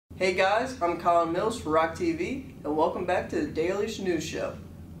Hey guys, I'm Collin Mills for ROC-TV, and welcome back to the Daily News Show,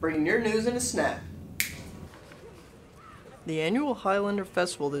 bringing your news in a snap. The annual Highlander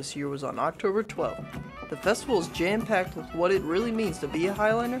Festival this year was on October 12th. The festival is jam-packed with what it really means to be a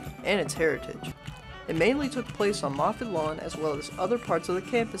Highlander and its heritage. It mainly took place on Moffett Lawn as well as other parts of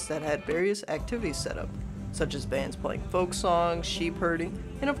the campus that had various activities set up, such as bands playing folk songs, sheep herding,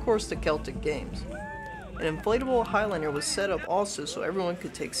 and of course the Celtic games. An inflatable Highlander was set up also so everyone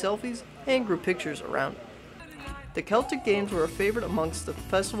could take selfies and group pictures around it. The Celtic games were a favorite amongst the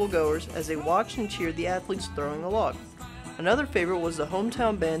festival goers as they watched and cheered the athletes throwing the log. Another favorite was the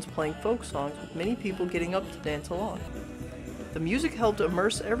hometown bands playing folk songs with many people getting up to dance along. The music helped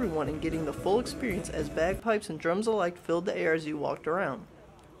immerse everyone in getting the full experience as bagpipes and drums alike filled the air as you walked around.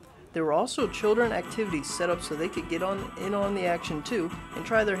 There were also children activities set up so they could get in on the action too and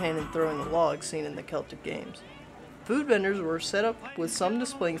try their hand in throwing the log seen in the Celtic games. Food vendors were set up with some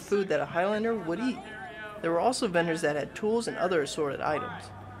displaying food that a Highlander would eat. There were also vendors that had tools and other assorted items.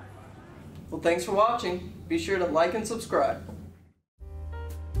 Well, thanks for watching. Be sure to like and subscribe.